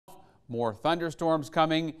More thunderstorms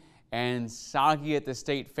coming and soggy at the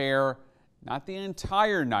State Fair. Not the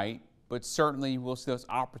entire night, but certainly we'll see those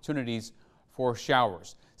opportunities for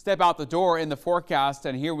showers. Step out the door in the forecast,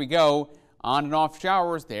 and here we go. On and off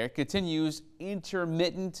showers. There continues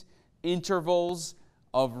intermittent intervals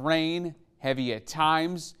of rain, heavy at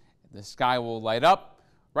times. The sky will light up.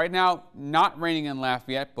 Right now, not raining in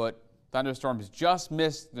Lafayette, but thunderstorms just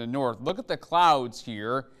missed the north. Look at the clouds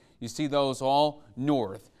here. You see those all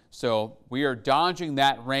north. So we are dodging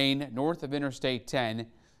that rain north of Interstate 10,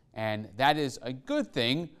 and that is a good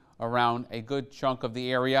thing around a good chunk of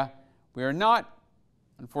the area. We are not,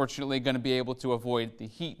 unfortunately, going to be able to avoid the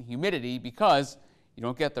heat and humidity because you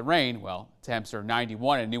don't get the rain. Well, temps are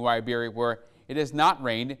 91 in New Iberia where it has not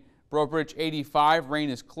rained. Breaux Bridge 85, rain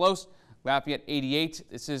is close. Lafayette 88,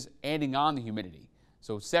 this is adding on the humidity.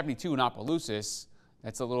 So 72 in Opelousas,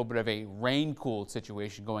 that's a little bit of a rain-cooled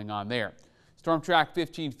situation going on there. Storm Track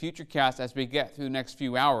 15 Futurecast, as we get through the next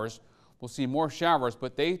few hours, we'll see more showers,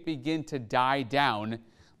 but they begin to die down.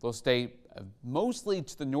 They'll stay mostly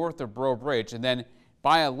to the north of Breaux Bridge, and then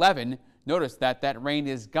by 11, notice that that rain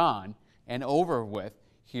is gone and over with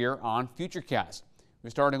here on Futurecast.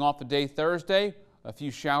 We're starting off the day Thursday, a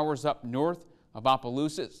few showers up north of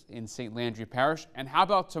Opelousas in St. Landry Parish. And how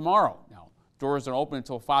about tomorrow? Now, doors are open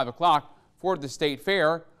until 5 o'clock for the State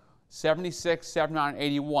Fair. 76, 79,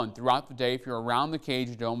 81 throughout the day if you're around the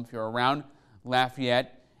Cajun Dome, if you're around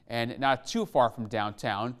Lafayette and not too far from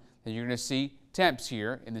downtown, then you're going to see temps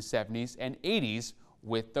here in the 70s and 80s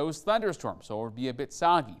with those thunderstorms, so it would be a bit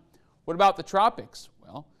soggy. What about the tropics?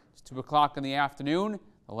 Well, it's 2 o'clock in the afternoon,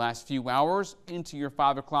 the last few hours into your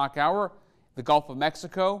 5 o'clock hour. The Gulf of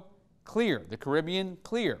Mexico, clear. The Caribbean,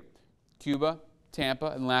 clear. Cuba,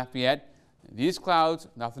 Tampa, and Lafayette, these clouds,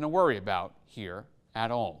 nothing to worry about here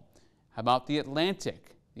at all. How about the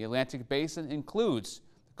Atlantic? The Atlantic Basin includes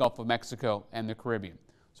the Gulf of Mexico and the Caribbean.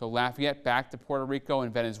 So Lafayette back to Puerto Rico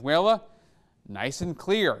and Venezuela, nice and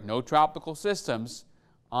clear. No tropical systems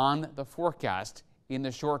on the forecast in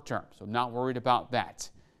the short term. So I'm not worried about that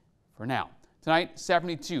for now. Tonight,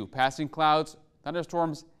 72, passing clouds,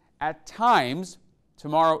 thunderstorms at times.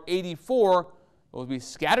 Tomorrow, 84, there will be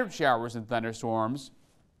scattered showers and thunderstorms.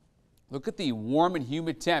 Look at the warm and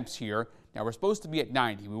humid temps here. Now, we're supposed to be at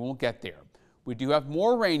 90. We won't get there. We do have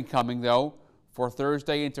more rain coming, though, for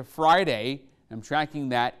Thursday into Friday. I'm tracking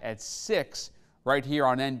that at 6 right here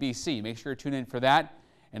on NBC. Make sure to tune in for that.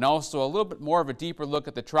 And also a little bit more of a deeper look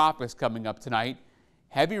at the tropics coming up tonight.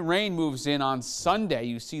 Heavy rain moves in on Sunday.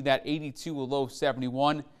 You see that 82, a low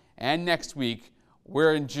 71. And next week,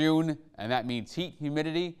 we're in June, and that means heat,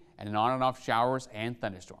 humidity, and on and off showers and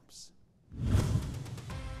thunderstorms.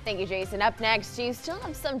 Thank you, Jason. Up next, you still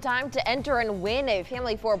have some time to enter and win a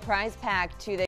Family 4 prize pack to the